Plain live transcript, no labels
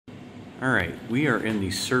Alright, we are in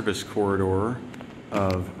the service corridor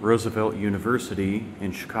of Roosevelt University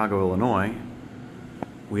in Chicago, Illinois.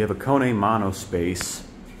 We have a Kone MonoSpace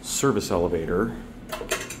service elevator.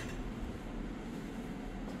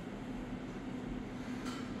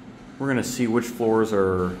 We're going to see which floors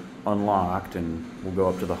are unlocked, and we'll go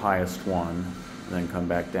up to the highest one and then come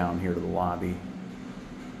back down here to the lobby.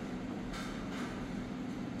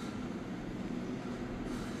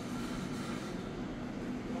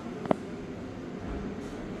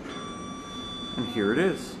 And here it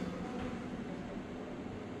is.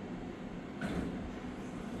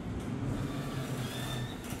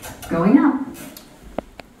 Going up.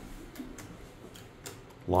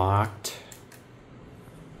 Locked.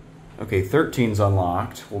 Okay, 13's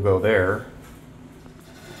unlocked. We'll go there.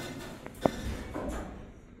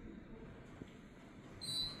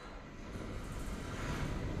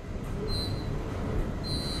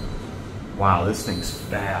 Wow, this thing's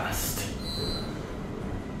fast.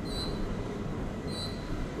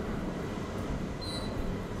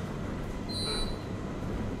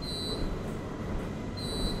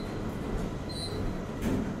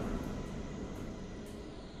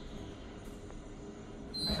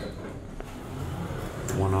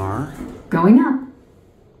 One R. Going up.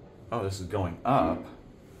 Oh, this is going up.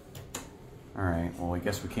 Alright, well I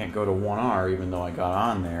guess we can't go to 1R even though I got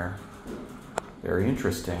on there. Very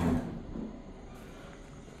interesting.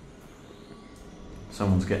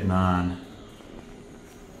 Someone's getting on.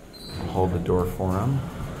 I'll hold the door for him.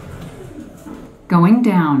 Going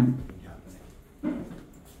down.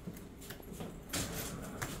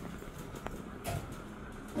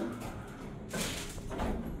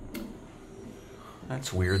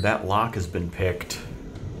 That's weird. That lock has been picked.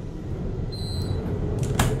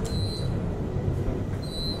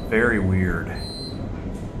 Very weird.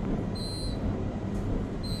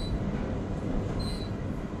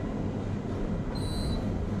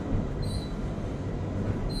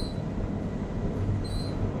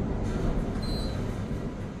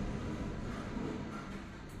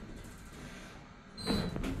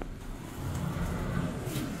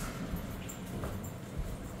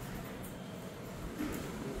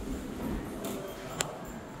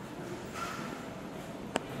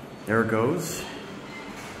 There it goes.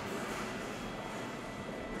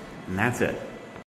 And that's it.